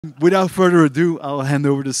Without further ado, I'll hand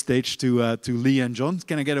over the stage to Lee and John.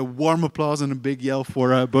 Can I get a warm applause and a big yell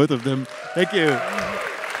for both of them? Thank you.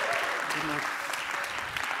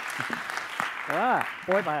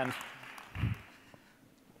 Boy band.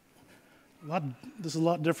 This is a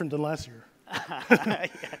lot different than last year.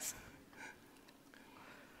 Yes.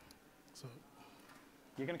 So,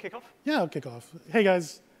 you're going to kick off? Yeah, I'll kick off. Hey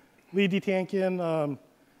guys, Lee Ditiangkin.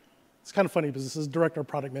 It's kind of funny because this is Director of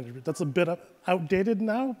Product Management. That's a bit outdated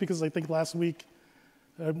now because I think last week,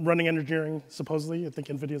 running engineering, supposedly, I think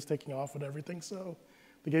Nvidia is taking off with everything. So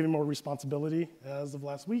they gave me more responsibility as of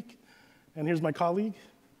last week. And here's my colleague.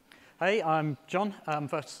 Hey, I'm Jon,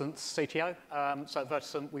 Virtasant's CTO. So at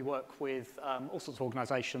Virtasant, we work with all sorts of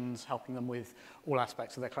organizations, helping them with all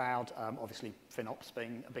aspects of their cloud, obviously FinOps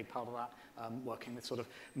being a big part of that, working with sort of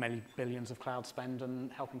many billions of cloud spend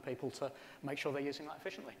and helping people to make sure they're using that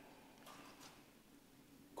efficiently.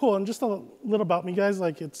 Cool, and just a little about me, guys.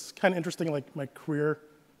 Like, it's kind of interesting, like, my career.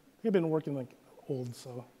 I've been working, like, old,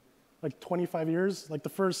 so, like, 25 years. Like, the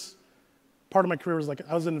first part of my career was, like,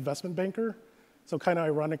 I was an investment banker. So kind of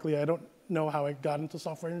ironically, I don't know how I got into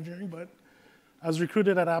software engineering, but I was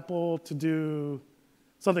recruited at Apple to do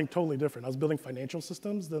something totally different. I was building financial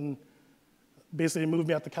systems. Then basically moved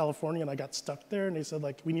me out to California, and I got stuck there. And they said,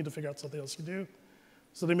 like, we need to figure out something else to do.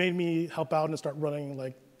 So they made me help out and start running,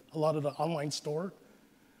 like, a lot of the online store.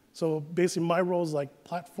 So basically, my role is like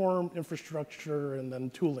platform, infrastructure, and then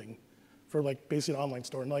tooling for like basically an online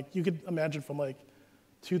store. And like you could imagine from like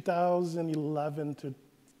 2011 to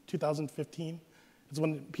 2015, it's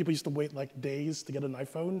when people used to wait like days to get an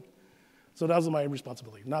iPhone. So that was my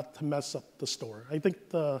responsibility, not to mess up the store. I think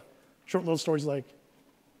the short little story is like,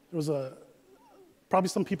 there was probably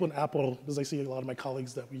some people in Apple, because I see a lot of my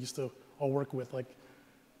colleagues that we used to all work with, like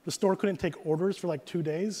the store couldn't take orders for like 2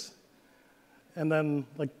 days. And then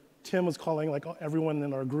like Tim was calling like everyone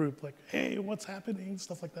in our group, like, hey, what's happening?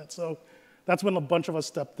 Stuff like that. So that's when a bunch of us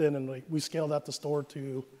stepped in and like we scaled out the store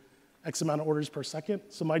to X amount of orders per second.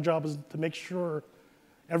 So my job is to make sure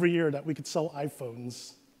every year that we could sell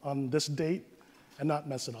iPhones on this date and not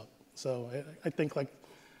mess it up. So I think like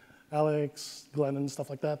Alex, Glenn, and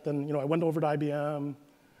stuff like that. Then I went over to IBM.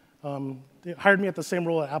 They hired me at the same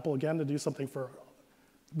role at Apple again to do something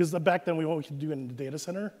because back then we only could do it in the data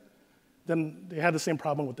center. Then they had the same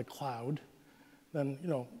problem with the cloud. Then,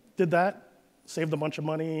 did that, saved a bunch of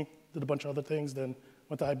money, did a bunch of other things, then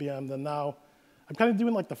went to IBM. Then now I'm kind of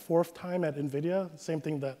doing like the 4th time at Nvidia, same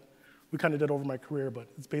thing that we kind of did over my career, but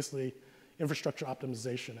it's basically infrastructure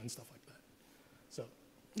optimization and stuff like that. So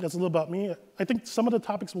that's a little about me. I think some of the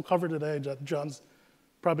topics we'll cover today, John's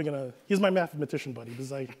probably he's my mathematician buddy,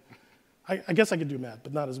 because I guess I could do math,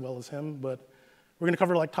 but not as well as him. But we're going to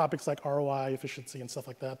cover like topics like ROI, efficiency, and stuff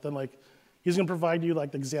like that. Then like he's going to provide you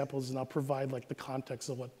like the examples, and I'll provide like the context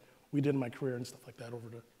of what we did in my career and stuff like that over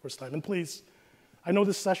the course of time. And please, I know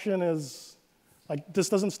this session is like this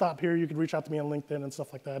doesn't stop here. You can reach out to me on LinkedIn and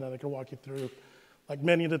stuff like that, and I can walk you through like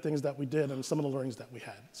many of the things that we did and some of the learnings that we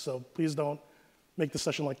had. So please don't make the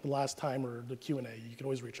session like the last time or the Q&A. You can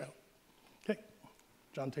always reach out. Okay,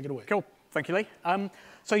 John, take it away. Cool. Thank you, Lee.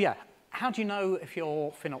 So yeah. How do you know if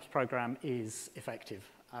your FinOps program is effective?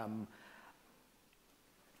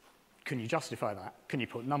 Can you justify that? Can you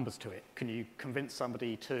put numbers to it? Can you convince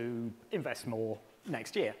somebody to invest more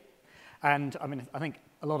next year? And I mean, I think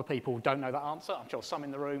a lot of people don't know that answer. I'm sure some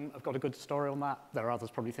in the room have got a good story on that. There are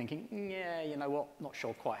others probably thinking, yeah, you know what, not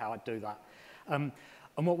sure quite how I'd do that. And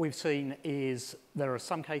what we've seen is there are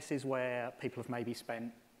some cases where people have maybe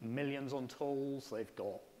spent millions on tools. They've got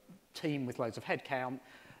a team with loads of headcount.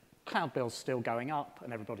 Cloud bill's still going up,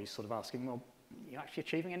 and everybody's sort of asking, well, are you actually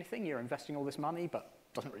achieving anything? You're investing all this money, but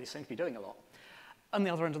doesn't really seem to be doing a lot. On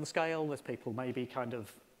the other end of the scale, there's people maybe kind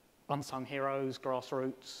of unsung heroes,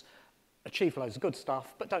 grassroots, achieve loads of good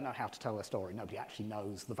stuff, but don't know how to tell their story. Nobody actually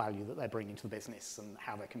knows the value that they're bringing to the business and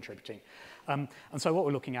how they're contributing. And so what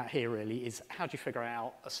we're looking at here really is how do you figure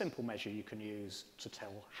out a simple measure you can use to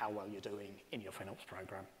tell how well you're doing in your FinOps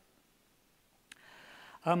program.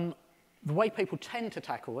 The way people tend to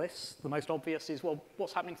tackle this, the most obvious is, well,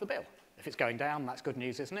 what's happening to the bill? If it's going down, that's good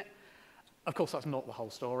news, isn't it? Of course, that's not the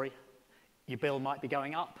whole story. Your bill might be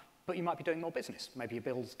going up, but you might be doing more business. Maybe your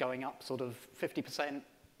bill's going up sort of 50%,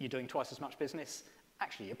 you're doing twice as much business.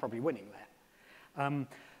 Actually, you're probably winning there.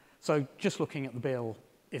 So just looking at the bill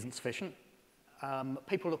isn't sufficient.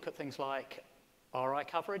 People look at things like ROI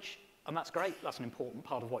coverage, and that's great. That's an important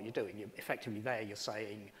part of what you're doing. You're effectively there, you're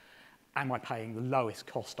saying, am I paying the lowest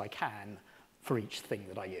cost I can for each thing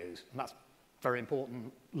that I use? And that's very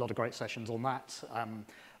important. A lot of great sessions on that.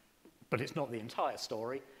 But it's not the entire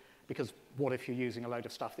story, because what if you're using a load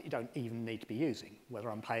of stuff that you don't even need to be using? Whether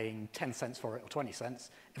I'm paying 10 cents for it or 20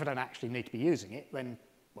 cents, if I don't actually need to be using it, then,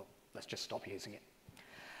 well, let's just stop using it.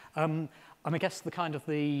 And I guess the kind of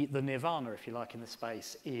the nirvana, if you like, in this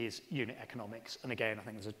space is unit economics. And again, I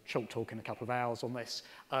think there's a short talk in a couple of hours on this.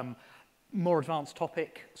 More advanced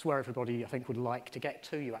topic, it's where everybody, I think, would like to get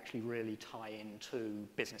to. You actually really tie into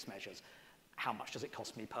business measures. How much does it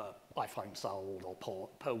cost me per iPhone sold or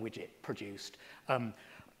per widget produced?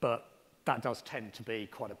 But that does tend to be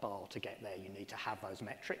quite a bar to get there. You need to have those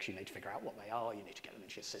metrics. You need to figure out what they are. You need to get them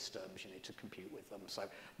into your systems. You need to compute with them. So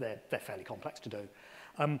they're fairly complex to do.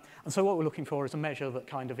 And so what we're looking for is a measure that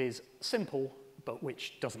kind of is simple, but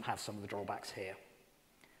which doesn't have some of the drawbacks here.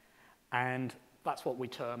 And that's what we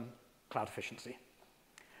term cloud efficiency.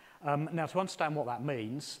 Now, to understand what that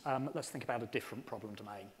means, let's think about a different problem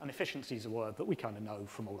domain. And efficiency is a word that we kind of know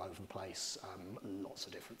from all over the place. Lots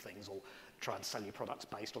of different things, or try and sell your products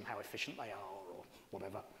based on how efficient they are, or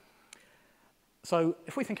whatever. So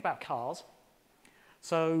if we think about cars,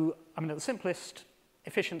 so, I mean, at the simplest,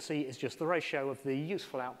 efficiency is just the ratio of the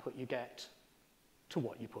useful output you get to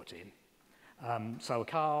what you put in. So a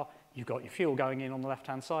car, you've got your fuel going in on the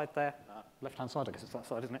left-hand side there. Left-hand side, I guess it's that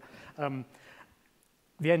side, isn't it?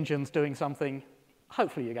 The engine's doing something.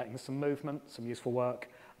 Hopefully you're getting some movement, some useful work,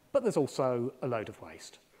 but there's also a load of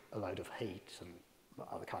waste, a load of heat and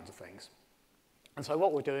other kinds of things. And so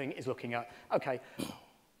what we're doing is looking at, okay,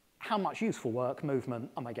 how much useful work,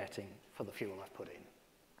 movement am I getting for the fuel I've put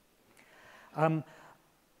in?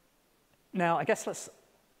 Now, I guess let's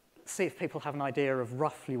see if people have an idea of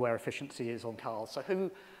roughly where efficiency is on cars. So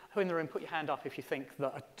who in the room, put your hand up if you think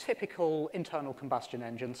that a typical internal combustion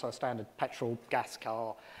engine, so a standard petrol gas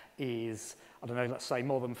car, is, I don't know, let's say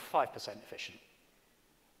more than 5% efficient.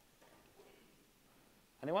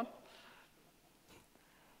 Anyone?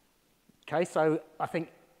 Okay, so I think,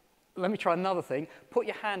 let me try another thing. Put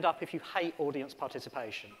your hand up if you hate audience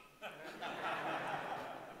participation.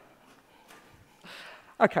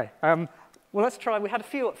 Okay, well, let's try, we had a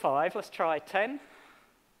few at 5, let's try 10.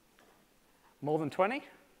 More than 20?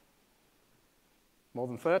 More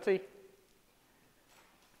than 30?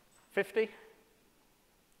 50?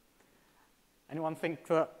 Anyone think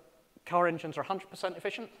that car engines are 100%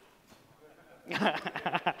 efficient?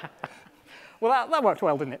 Well, that worked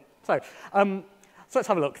well, didn't it? So let's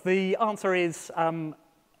have a look. The answer is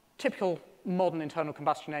typical modern internal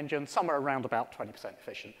combustion engine, somewhere around about 20%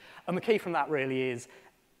 efficient. And the key from that really is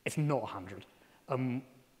it's not 100.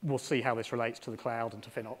 We'll see how this relates to the cloud and to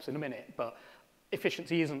FinOps in a minute, but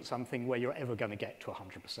efficiency isn't something where you're ever going to get to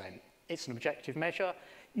 100%. It's an objective measure.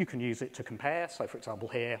 You can use it to compare. So, for example,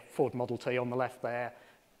 here, Ford Model T on the left there,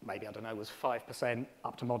 maybe, I don't know, was 5%,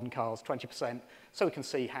 up to modern cars, 20%. So we can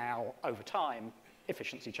see how, over time,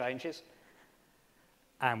 efficiency changes.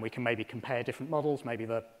 And we can maybe compare different models. Maybe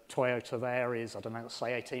the Toyota there is, I don't know, let's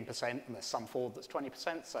say 18%, and there's some Ford that's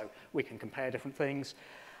 20%, so we can compare different things.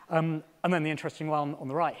 And then the interesting one on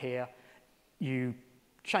the right here, you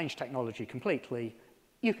change technology completely,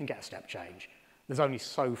 you can get a step change. There's only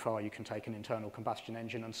so far you can take an internal combustion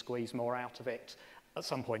engine and squeeze more out of it. At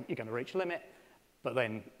some point, you're going to reach a limit, but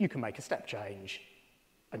then you can make a step change,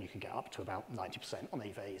 and you can get up to about 90% on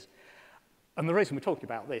EVs. And the reason we're talking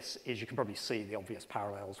about this is you can probably see the obvious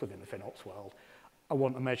parallels within the FinOps world. I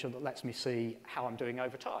want a measure that lets me see how I'm doing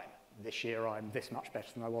over time. This year, I'm this much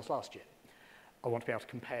better than I was last year. I want to be able to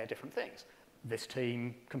compare different things. This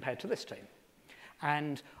team compared to this team.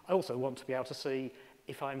 And I also want to be able to see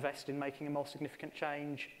if I invest in making a more significant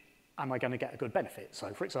change, am I going to get a good benefit?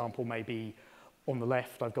 So, for example, maybe on the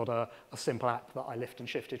left, I've got a simple app that I lift and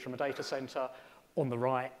shifted from a data center. On the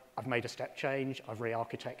right, I've made a step change. I've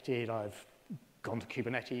re-architected. I've gone to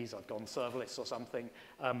Kubernetes. I've gone serverless or something.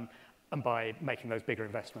 And by making those bigger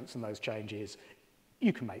investments and those changes,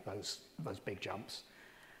 you can make those big jumps.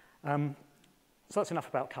 So that's enough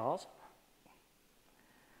about cars.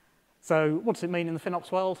 So what does it mean in the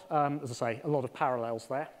FinOps world? As I say, a lot of parallels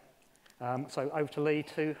there. So over to Lee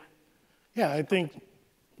to... Yeah, I think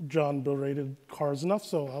John berated cars enough,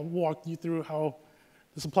 so I'll walk you through how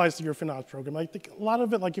this applies to your FinOps program. I think a lot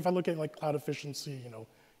of it, like if I look at like cloud efficiency,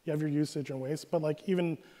 you have your usage and waste, but like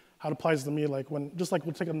even how it applies to me, like when, just like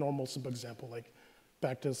we'll take a normal simple example, like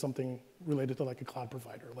back to something related to like a cloud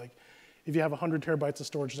provider. Like if you have 100 terabytes of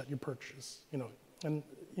storage that you purchase, and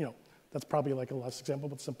that's probably like a less example,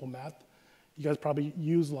 but simple math. You guys probably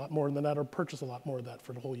use a lot more than that or purchase a lot more of that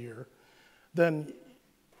for the whole year. Then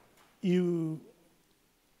you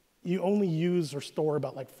only use or store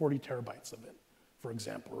about like 40 terabytes of it, for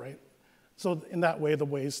example, right? So in that way, the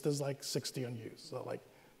waste is like 60 unused. So like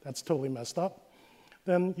that's totally messed up.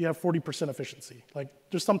 then you have 40% efficiency. Like,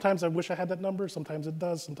 there's sometimes I wish I had that number, sometimes it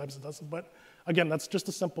does, sometimes it doesn't. But again, that's just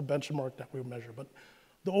a simple benchmark that we measure. But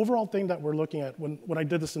the overall thing that we're looking at, when I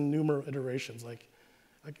did this in numerous iterations, like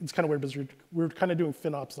it's kind of weird because we were kind of doing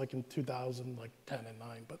FinOps like in 2000, like 10 and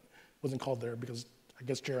 9, but it wasn't called there because I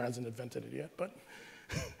guess Jira hasn't invented it yet.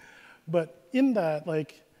 But in that,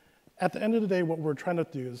 like, at the end of the day, what we're trying to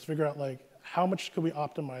do is figure out like how much could we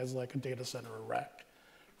optimize like a data center or rack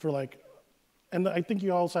for like, and I think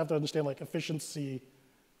you also have to understand like efficiency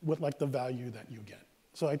with like the value that you get.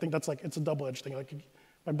 So I think that's like, it's a double-edged thing. Like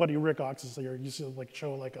my buddy Rick Ox is here, used to like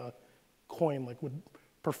show like a coin like with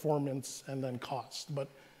performance and then cost. But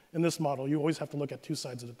in this model, you always have to look at two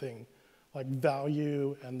sides of the thing, like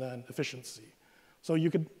value and then efficiency. So you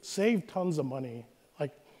could save tons of money.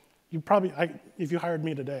 Like you probably, if you hired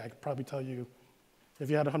me today, I could probably tell you if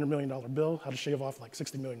you had a $100 million bill, how to shave off like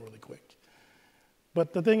 60 million really quick.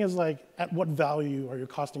 But the thing is like, at what value are you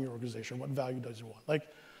costing your organization? What value does you want? Like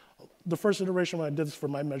the first iteration when I did this for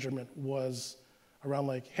my measurement was around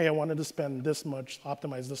like, hey, I wanted to spend this much,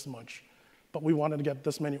 optimize this much, but we wanted to get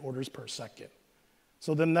this many orders per second.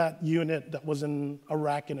 So then that unit that was in a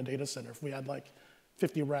rack in a data center, if we had like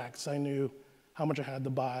 50 racks, I knew how much I had to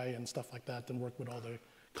buy and stuff like that, then work with all the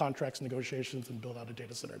contracts, negotiations, and build out a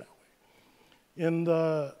data center that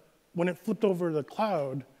way. When it flipped over to the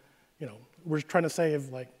cloud, you know, we're trying to save,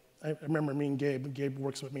 like, I remember me and Gabe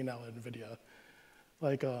works with me now at Nvidia.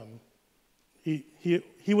 Like,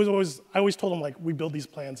 he was always, I always told him, like, we build these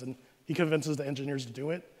plans, and he convinces the engineers to do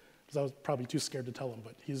it, because I was probably too scared to tell him,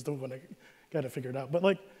 but he's the one that got it figured out. But,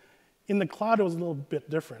 like, in the cloud, it was a little bit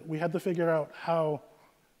different. We had to figure out how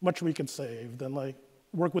much we could save, then, like,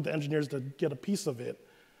 work with the engineers to get a piece of it,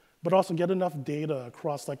 but also get enough data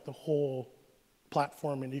across, like, the whole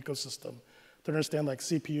platform and ecosystem to understand like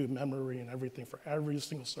CPU, memory, and everything for every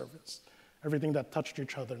single service, everything that touched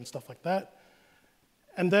each other and stuff like that.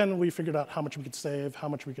 And then we figured out how much we could save, how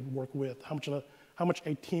much we could work with, how much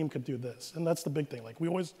a team could do this. And that's the big thing. Like we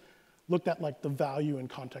always looked at like the value and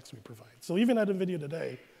context we provide. So even at NVIDIA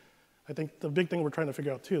today, I think the big thing we're trying to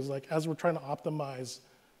figure out too is like as we're trying to optimize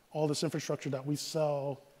all this infrastructure that we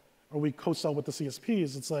sell or we co-sell with the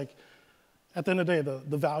CSPs, it's like at the end of the day,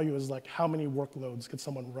 the value is like how many workloads could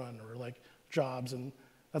someone run or like jobs, and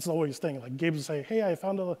that's always the thing. Like Gabe would say, hey, I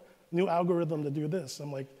found a new algorithm to do this.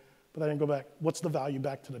 I'm like, but I didn't go back, what's the value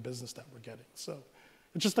back to the business that we're getting? So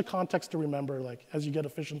it's just the context to remember, like as you get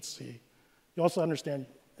efficiency, you also understand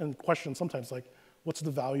and question sometimes like, what's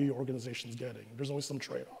the value your organization's getting? There's always some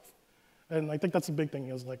trade-off. And I think that's a big thing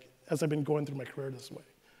is like, as I've been going through my career this way,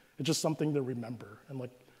 it's just something to remember and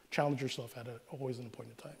like challenge yourself at always an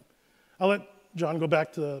important time. I'll let John go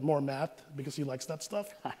back to more math because he likes that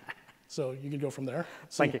stuff. So you could go from there.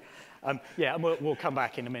 Thank you. Yeah, and we'll come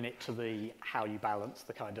back in a minute to the how you balance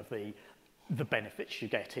the kind of the benefits you're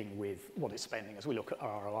getting with what it's spending as we look at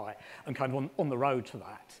ROI and kind of on the road to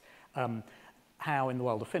that. How in the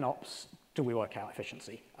world of FinOps do we work out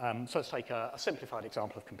efficiency? So let's take a simplified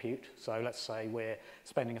example of compute. So let's say we're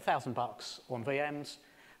spending $1,000 on VMs.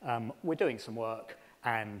 We're doing some work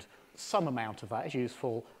and some amount of that is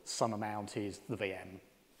useful, some amount is the VM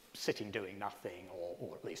sitting doing nothing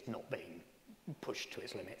or at least not being pushed to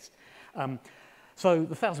its limits. So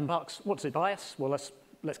the $1,000, what does it buy us? Well,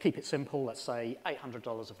 let's keep it simple. Let's say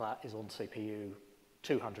 $800 of that is on CPU,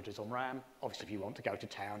 200 is on RAM. Obviously, if you want to go to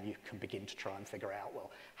town, you can begin to try and figure out,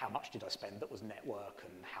 well, how much did I spend that was network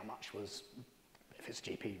and how much was, if it's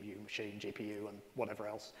GPU machine, GPU and whatever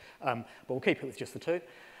else. But we'll keep it with just the two.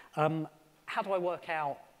 How do I work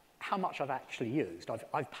out how much I've actually used?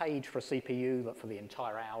 I've paid for a CPU that for the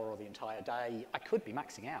entire hour or the entire day. I could be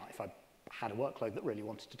maxing out if I had a workload that really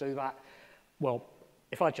wanted to do that. Well,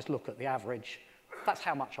 if I just look at the average, that's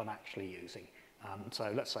how much I'm actually using.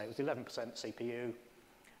 So let's say it was 11% CPU,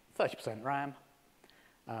 30% RAM.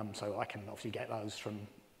 So I can obviously get those from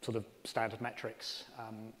sort of standard metrics,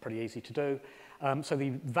 pretty easy to do. So the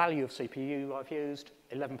value of CPU I've used,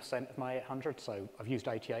 11% of my 800, so I've used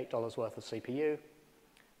 $88 worth of CPU.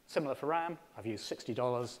 Similar for RAM, I've used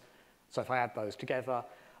 $60. So if I add those together,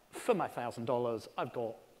 for my $1,000, I've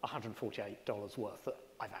got $148 worth that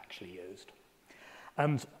I've actually used.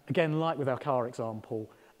 And again, like with our car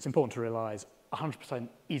example, it's important to realize 100%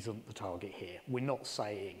 isn't the target here. We're not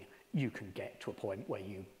saying you can get to a point where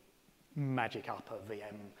you magic up a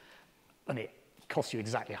VM and it costs you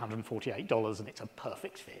exactly $148 and it's a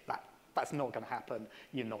perfect fit. That's not going to happen.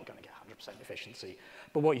 You're not going to get 100% efficiency.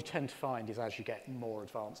 But what you tend to find is as you get more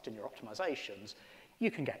advanced in your optimizations,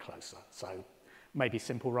 you can get closer. So maybe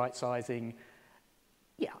simple right sizing,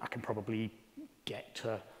 yeah, I can probably get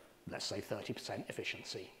to, let's say, 30%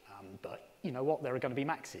 efficiency. done, but you know what, there are going to be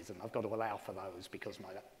maxes, and I've got to allow for those because my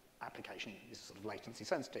application is sort of latency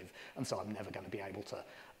sensitive, and so I'm never going to be able to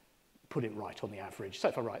put it right on the average. So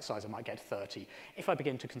if I right size, I might get 30. If I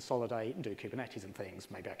begin to consolidate and do Kubernetes and things,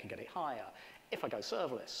 maybe I can get it higher. If I go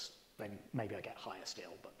serverless, then maybe I get higher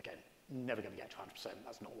still, but again, never going to get to 100%.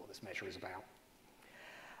 That's not what this measure is about.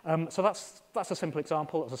 So that's a simple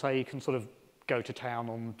example. As I say, you can sort of go to town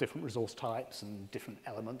on different resource types and different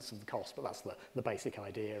elements of the cost, but that's the basic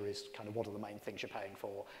idea is kind of what are the main things you're paying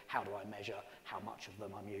for, how do I measure how much of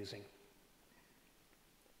them I'm using.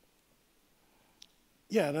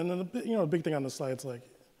 Yeah, and then a big thing on the slide is like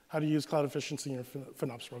how to use cloud efficiency in your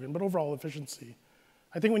FinOps program, but overall efficiency.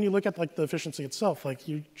 I think when you look at like the efficiency itself, like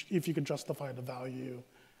if you could justify the value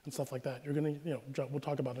and stuff like that, you're gonna, we'll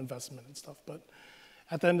talk about investment and stuff, but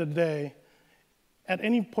at the end of the day, at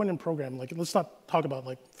any point in program, like let's not talk about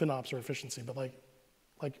like FinOps or efficiency, but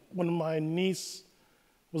like when my niece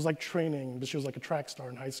was like training, but she was like a track star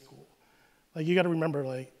in high school, like you got to remember,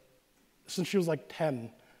 like since she was like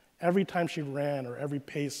 10, every time she ran or every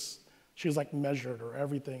pace she was like measured or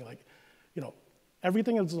everything, like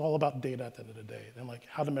everything is all about data at the end of the day, and like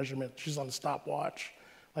how the measurement. She's on a stopwatch,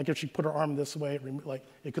 like if she put her arm this way, like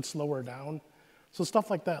it could slow her down. So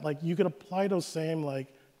stuff like that, like you could apply those same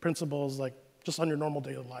like principles like just on your normal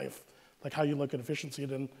daily life, like how you look at efficiency,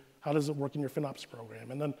 then how does it work in your FinOps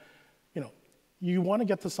program? And then, you want to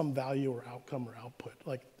get to some value or outcome or output.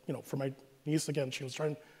 Like, for my niece, again, she was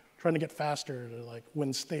trying to get faster to like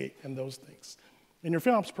win state and those things. In your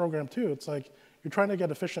FinOps program too, it's like you're trying to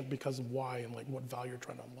get efficient because of why and like what value you're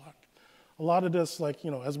trying to unlock. A lot of this, like,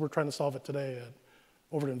 as we're trying to solve it today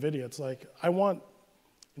over at NVIDIA, it's like, I want,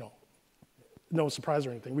 no surprise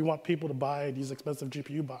or anything. We want people to buy these expensive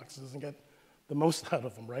GPU boxes and get the most out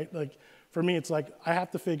of them, right? Like, for me, it's like, I have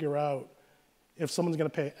to figure out if someone's gonna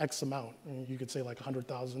pay X amount. I mean, you could say like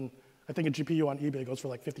 100,000. I think a GPU on eBay goes for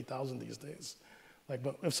like 50,000 these days. Like,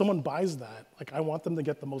 but if someone buys that, like, I want them to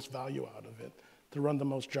get the most value out of it, to run the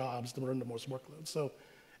most jobs, to run the most workloads. So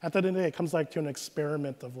at the end of the day, it comes like to an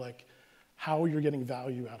experiment of like how you're getting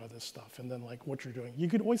value out of this stuff and then like what you're doing. You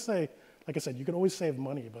could always say, like I said, you could always save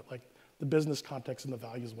money, but like the business context and the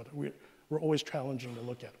value is what we're always challenging to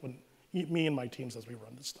look at when me and my teams as we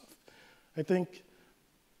run this stuff. I think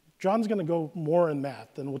John's gonna go more in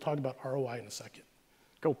math, and we'll talk about ROI in a second.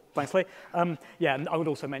 Cool, thanks, Lee. Yeah, and I would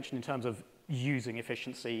also mention in terms of using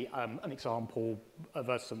efficiency, an example of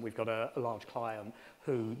us, and we've got a large client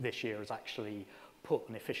who this year has actually put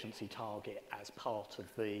an efficiency target as part of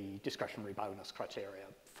the discretionary bonus criteria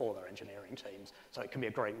for their engineering teams. So it can be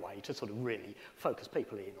a great way to sort of really focus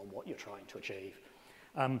people in on what you're trying to achieve.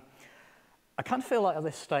 I kind of feel like at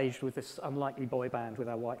this stage with this unlikely boy band with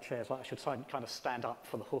our white chairs, like I should kind of stand up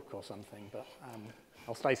for the hook or something, but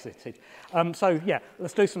I'll stay seated. So yeah,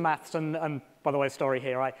 let's do some maths. And by the way, story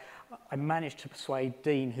here, I managed to persuade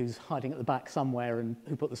Dean, who's hiding at the back somewhere and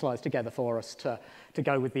who put the slides together for us, to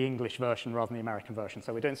go with the English version rather than the American version.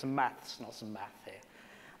 So we're doing some maths, not some math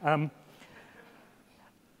here.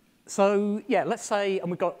 So yeah, let's say, and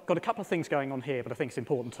we've got a couple of things going on here, but I think it's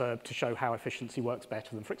important to show how efficiency works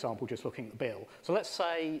better than, for example, just looking at the bill. So let's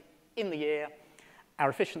say in the year, our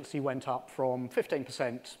efficiency went up from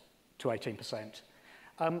 15% to 18%.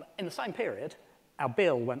 In the same period, our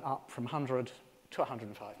bill went up from 100 to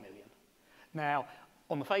 105 million. Now,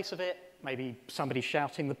 on the face of it, maybe somebody's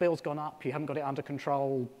shouting, the bill's gone up, you haven't got it under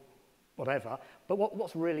control, whatever. But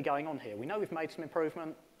what's really going on here? We know we've made some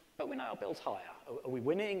improvement, but we know our bill's higher. Are we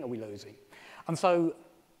winning? Are we losing? And so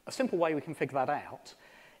a simple way we can figure that out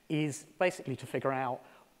is basically to figure out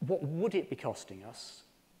what would it be costing us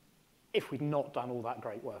if we'd not done all that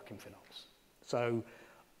great work in FinOps. So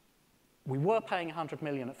we were paying 100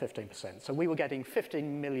 million at 15%, so we were getting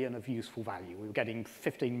 15 million of useful value. We were getting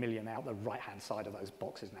 15 million out the right-hand side of those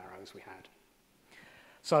boxes and arrows we had.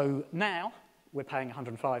 So now we're paying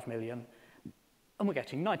 105 million, and we're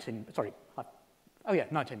getting 19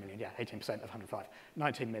 million, yeah, 18% of 105,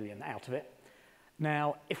 19 million out of it.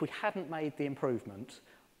 Now, if we hadn't made the improvement,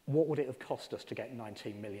 what would it have cost us to get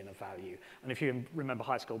 19 million of value? And if you remember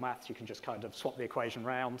high school maths, you can just kind of swap the equation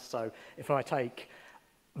around. So if I take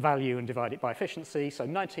value and divide it by efficiency, so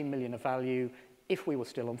 19 million of value, if we were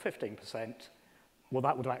still on 15%, well,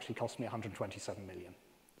 that would have actually cost me 127 million.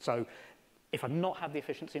 So if I'd not had the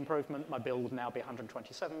efficiency improvement, my bill would now be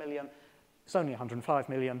 127 million. It's only 105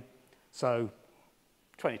 million, so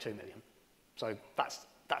 22 million. So that's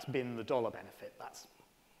been the dollar benefit. That's,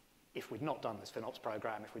 if we'd not done this FinOps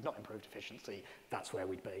program, if we'd not improved efficiency, that's where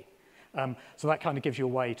we'd be. So that kind of gives you a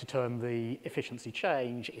way to turn the efficiency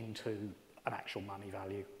change into an actual money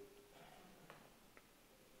value.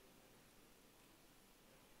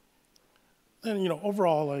 And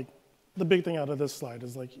overall, like the big thing out of this slide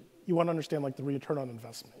is like you want to understand like the return on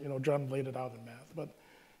investment. John laid it out in math, but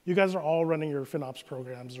you guys are all running your FinOps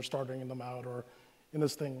programs or starting them out or in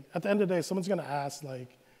this thing. At the end of the day, someone's going to ask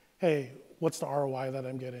like, hey, what's the ROI that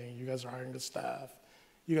I'm getting? You guys are hiring the staff.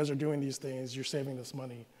 You guys are doing these things. You're saving this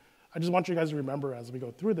money. I just want you guys to remember as we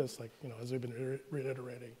go through this, like, as we've been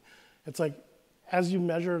reiterating, it's like, as you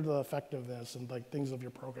measure the effectiveness and like things of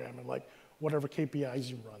your program and like whatever KPIs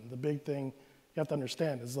you run, the big thing you have to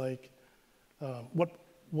understand is like,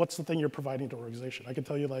 what's the thing you're providing to the organization? I can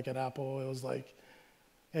tell you like at Apple, it was like,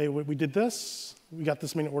 hey, we did this, we got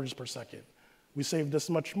this many orders per second. We saved this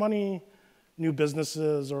much money, new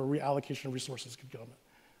businesses or reallocation of resources could come.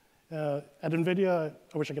 At Nvidia,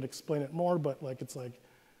 I wish I could explain it more, but like it's like,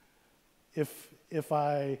 if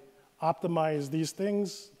I optimize these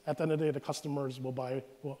things, at the end of the day, the customers will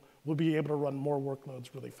be able to run more workloads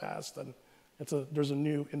really fast, and there's a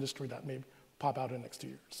new industry that may pop out in the next 2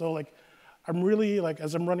 years. So like, I'm really like,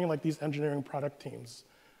 as I'm running like these engineering product teams,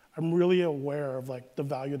 I'm really aware of like the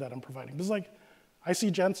value that I'm providing. Because like, I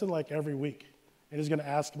see Jensen like every week, and he's gonna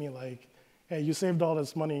ask me like, hey, you saved all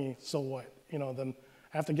this money, so what? Then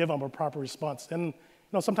I have to give him a proper response. And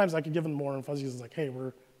sometimes I could give him more and fuzzies like, hey,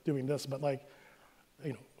 we're doing this, but like,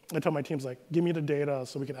 I tell my teams like, give me the data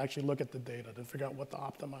so we can actually look at the data and figure out what to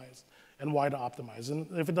optimize and why to optimize. And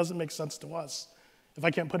if it doesn't make sense to us, if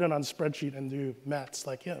I can't put it on a spreadsheet and do maths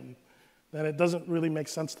like him, then it doesn't really make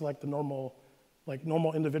sense to like the normal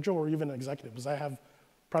individual or even executive, because I have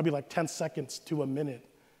probably like 10 seconds to a minute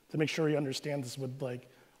to make sure he understands this with like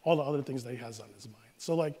all the other things that he has on his mind.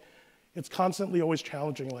 So like, it's constantly always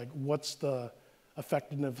challenging like what's the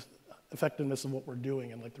effectiveness of what we're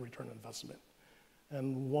doing and like the return on investment.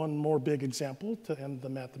 And one more big example to end the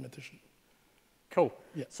mathematician. Cool.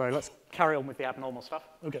 Yeah. So let's carry on with the abnormal stuff.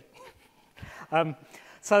 Okay.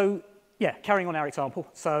 So yeah, carrying on our example.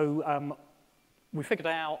 So we figured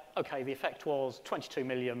out, okay, the effect was 22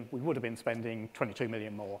 million. We would have been spending 22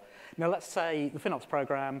 million more. Now let's say the FinOps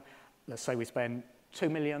program, let's say we spend 2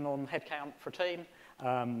 million on headcount for a team.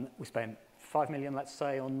 We spent 5 million, let's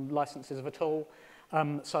say, on licenses of a tool.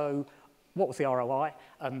 So what was the ROI?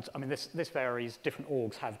 And I mean, this varies. Different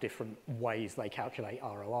orgs have different ways they calculate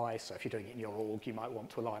ROI. So if you're doing it in your org, you might want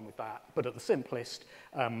to align with that. But at the simplest,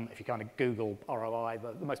 if you kind of Google ROI,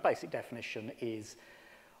 the most basic definition is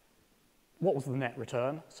what was the net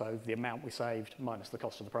return? So the amount we saved minus the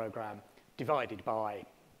cost of the program divided by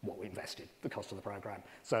what we invested, the cost of the program.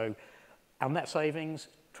 So our net savings,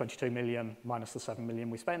 22 million minus the 7 million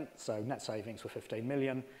we spent. So net savings were 15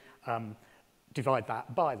 million. Divide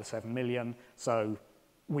that by the 7 million. So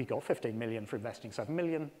we got 15 million for investing 7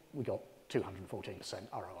 million. We got 214%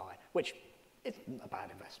 ROI, which isn't a bad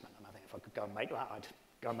investment. And I think if I could go and make that, I'd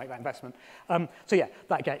go and make that investment. So yeah,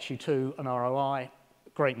 that gets you to an ROI.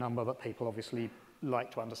 Great number that people obviously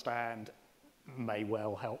like to understand, may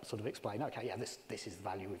well help sort of explain, okay, yeah, this is the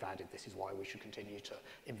value we've added. This is why we should continue to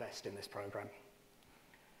invest in this program.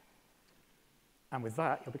 And with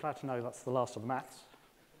that, you'll be glad to know that's the last of the maths.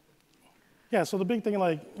 Yeah, so the big thing,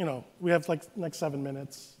 like, we have like next 7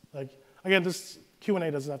 minutes. Like, again, this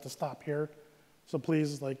Q&A doesn't have to stop here. So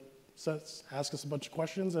please, like, ask us a bunch of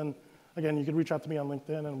questions. And again, you can reach out to me on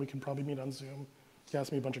LinkedIn, and we can probably meet on Zoom. You can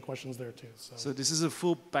ask me a bunch of questions there, too. So this is a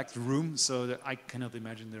full packed room, so that I cannot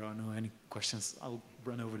imagine there are no any questions. I'll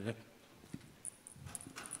run over there.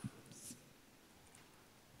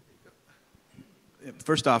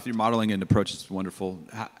 First off, your modeling and approach is wonderful.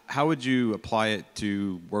 How would you apply it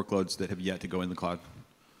to workloads that have yet to go in the cloud?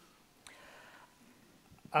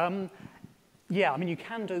 Yeah, I mean, you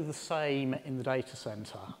can do the same in the data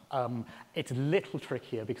center. It's a little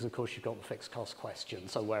trickier because, of course, you've got the fixed cost question.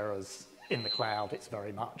 So whereas in the cloud, it's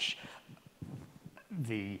very much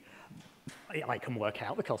I can work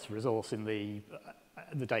out the cost of resource in the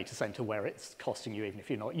data center where it's costing you even if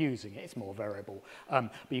you're not using it. It's more variable.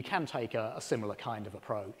 But you can take a similar kind of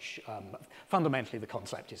approach. Fundamentally, the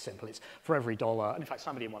concept is simple. It's for every dollar, and in fact,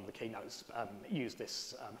 somebody in one of the keynotes used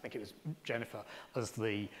this, I think it was Jennifer, as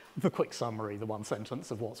the quick summary, the one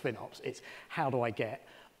sentence of what's FinOps. It's how do I get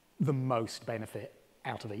the most benefit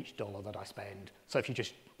out of each dollar that I spend. So if you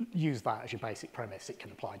just use that as your basic premise, it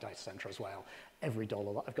can apply data center as well. Every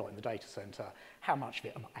dollar that I've got in the data center, how much of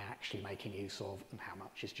it am I actually making use of, and how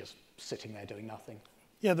much is just sitting there doing nothing?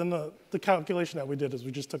 Yeah, then the calculation that we did is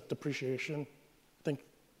we just took depreciation. I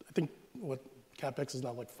think what CapEx is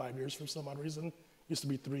now like 5 years for some odd reason. It used to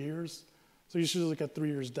be 3 years. So you should look at 3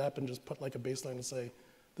 years dep and just put like a baseline and say,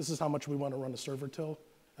 this is how much we want to run a server till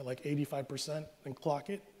at like 85% and clock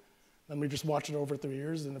it. Then we just watch it over 3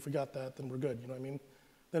 years, and if we got that, then we're good, you know what I mean?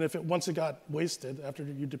 Then once it got wasted after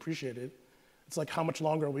you depreciate it, It's like, how much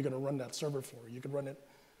longer are we going to run that server for? You could run it,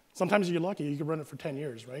 sometimes you're lucky, you could run it for 10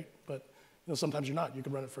 years, right? But sometimes you're not, you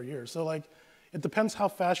could run it for years. So like, it depends how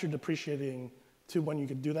fast you're depreciating to when you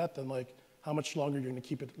could do that, then like, how much longer you're going to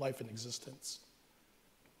keep it life in existence.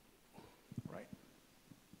 Right.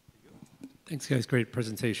 Thanks, guys. Great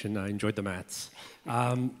presentation. I enjoyed the maths.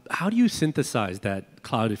 How do you synthesize that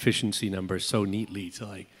cloud efficiency number so neatly to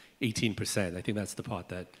like 18%? I think that's the part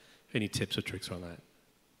that, any tips or tricks on that?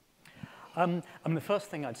 I mean, the first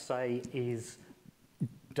thing I'd say is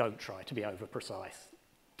don't try to be over-precise.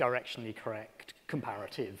 Directionally correct,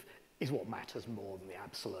 comparative is what matters more than the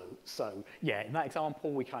absolute. So yeah, in that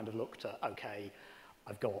example, we kind of looked at, okay,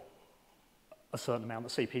 I've got a certain amount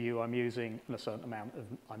of CPU I'm using and a certain amount of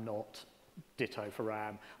I'm not. Ditto for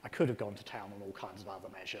RAM. I could have gone to town on all kinds of other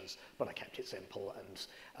measures, but I kept it simple.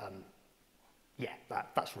 And yeah,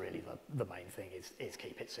 that's really the main thing is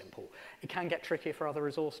keep it simple. It can get trickier for other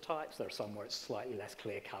resource types. There are some where it's slightly less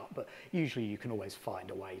clear-cut, but usually you can always find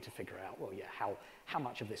a way to figure out, well, yeah, how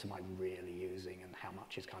much of this am I really using and how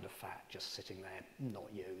much is kind of fat just sitting there not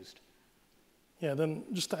used. Yeah, then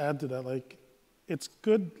just to add to that, like, it's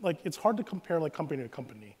good, like, it's hard to compare like company to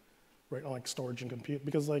company, right, on like storage and compute,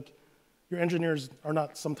 because like your engineers are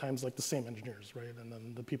not sometimes like the same engineers, right, and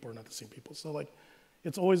then the people are not the same people. So like,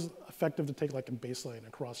 it's always effective to take like a baseline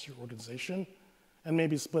across your organization and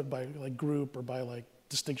maybe split by like group or by like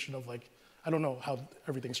distinction of like, I don't know how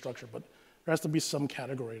everything's structured, but there has to be some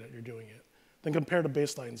category that you're doing it. Then compare the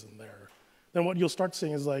baselines in there. Then what you'll start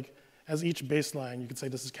seeing is like, as each baseline, you can say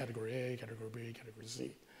this is category A, category B, category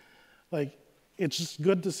C. Like, it's just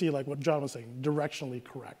good to see like what John was saying, directionally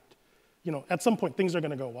correct. At some point things are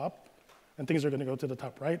gonna go up and things are gonna go to the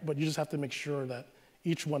top right, but you just have to make sure that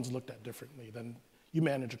each one's looked at differently. Then you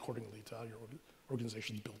manage accordingly to how your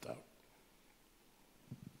organization is built out.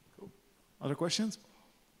 Cool. Other questions?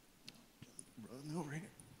 No, right.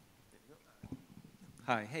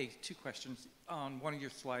 Hi, hey, 2 questions. On one of your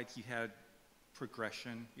slides, you had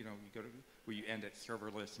progression, you go to where you end at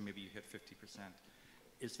serverless and maybe you hit 50%.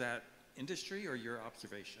 Is that industry or your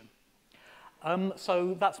observation?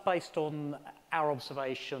 So that's based on our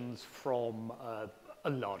observations from a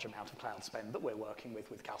large amount of cloud spend that we're working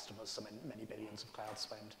with customers, so many billions of cloud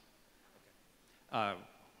spend. Okay.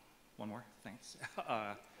 One more, thanks.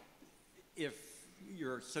 If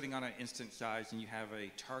you're sitting on an instance size and you have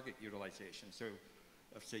a target utilization, so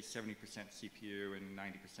of say 70% CPU and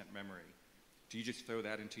 90% memory, do you just throw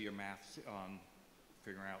that into your math on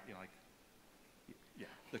figuring out,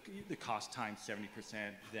 the cost times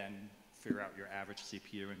 70%, then figure out your average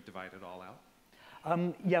CPU and divide it all out?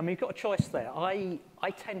 Yeah, I mean, you've got a choice there. I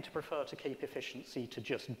tend to prefer to keep efficiency to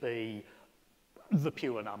just be the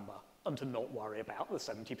pure number and to not worry about the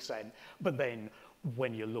 70%. But then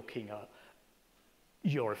when you're looking at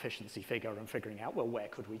your efficiency figure and figuring out, well, where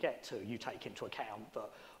could we get to, you take into account that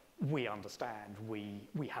we understand we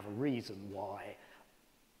have a reason why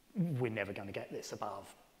we're never going to get this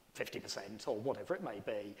above 50% or whatever it may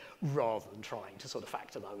be, rather than trying to sort of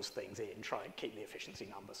factor those things in, try and keep the efficiency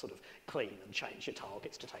number sort of clean and change your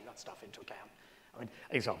targets to take that stuff into account. I mean,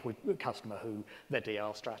 example, a customer who their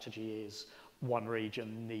DR strategy is one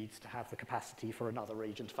region needs to have the capacity for another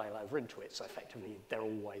region to fail over into it, so effectively they're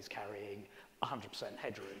always carrying 100%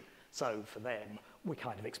 headroom. So for them, we're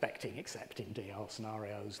kind of expecting, except in DR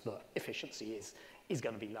scenarios, that efficiency is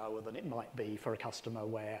going to be lower than it might be for a customer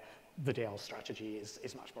where the DL strategy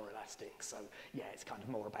is much more elastic. So yeah, it's kind of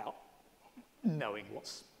more about knowing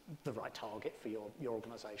what's the right target for your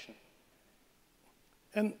organization.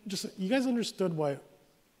 And just, you guys understood why,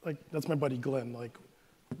 like, that's my buddy Glenn, like,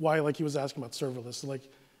 why, like, he was asking about serverless. Like,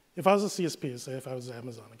 if I was a CSP, say if I was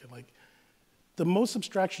Amazon, again, like, the most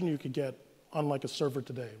abstraction you could get on, like, a server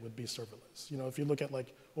today would be serverless. If you look at,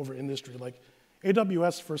 like, over industry, like,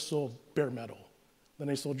 AWS first sold bare metal. Then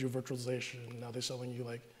they sold you virtualization. Now they're selling you,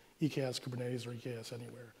 like, EKS Kubernetes or EKS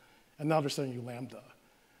anywhere. And now they're selling you Lambda.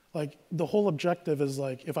 Like, the whole objective is,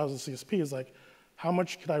 like, if I was a CSP, is, like, how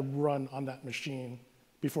much could I run on that machine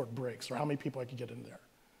before it breaks, or how many people I could get in there.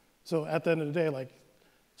 So at the end of the day, like,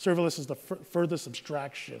 serverless is the furthest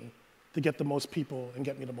abstraction to get the most people and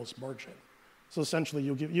get me the most margin. So essentially,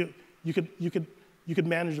 you could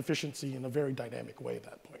manage efficiency in a very dynamic way at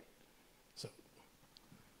that point. So,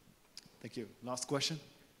 thank you. Last question.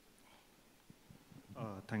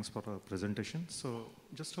 Thanks for the presentation. So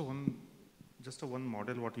just a one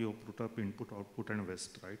model what you put up, input, output, and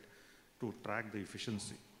waste, right, to track the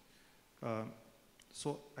efficiency.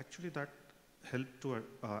 So actually that helped to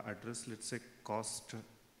address, let's say, cost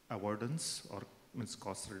avoidance or means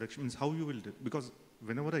cost reduction. Means how you will do, because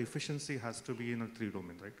whenever the efficiency has to be in a 3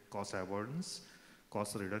 domain, right? Cost avoidance,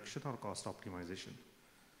 cost reduction or cost optimization.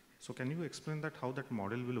 So can you explain that how that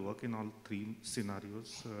model will work in all three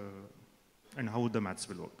scenarios and how the maths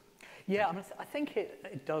will work? Yeah, I mean, I think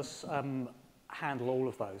it does handle all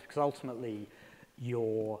of those, because ultimately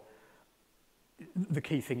the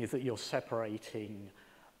key thing is that you're separating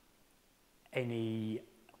any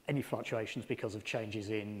fluctuations because of changes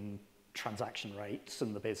in transaction rates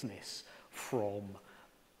and the business from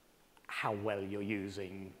how well you're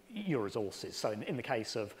using your resources. So in the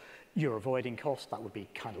case of you're avoiding cost, that would be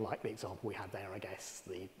kind of like the example we had there, I guess.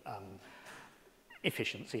 The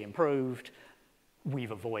efficiency improved.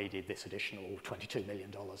 We've avoided this additional $22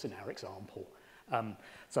 million in our example.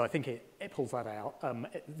 So I think it pulls that out.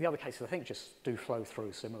 The other cases, I think, just do flow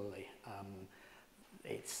through similarly.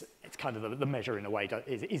 It's kind of the measure, in a way,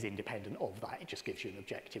 is independent of that. It just gives you an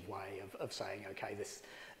objective way of saying, okay,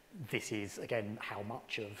 this is, again, how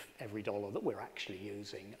much of every dollar that we're actually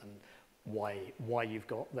using, and why you've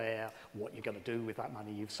got there, what you're going to do with that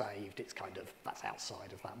money you've saved. It's kind of, that's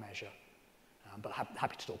outside of that measure. But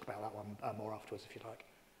happy to talk about that one more afterwards if you'd like.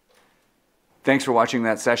 Thanks for watching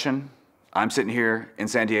that session. I'm sitting here in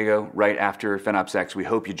San Diego right after FinOps X. We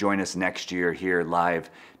hope you join us next year here live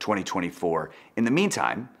 2024. In the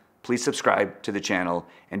meantime, please subscribe to the channel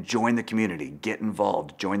and join the community. Get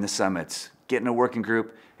involved, join the summits, get in a working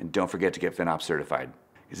group, and don't forget to get FinOps certified.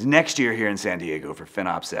 Because next year here in San Diego for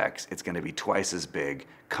FinOps X, it's going to be twice as big.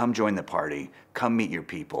 Come join the party. Come meet your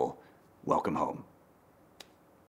people. Welcome home.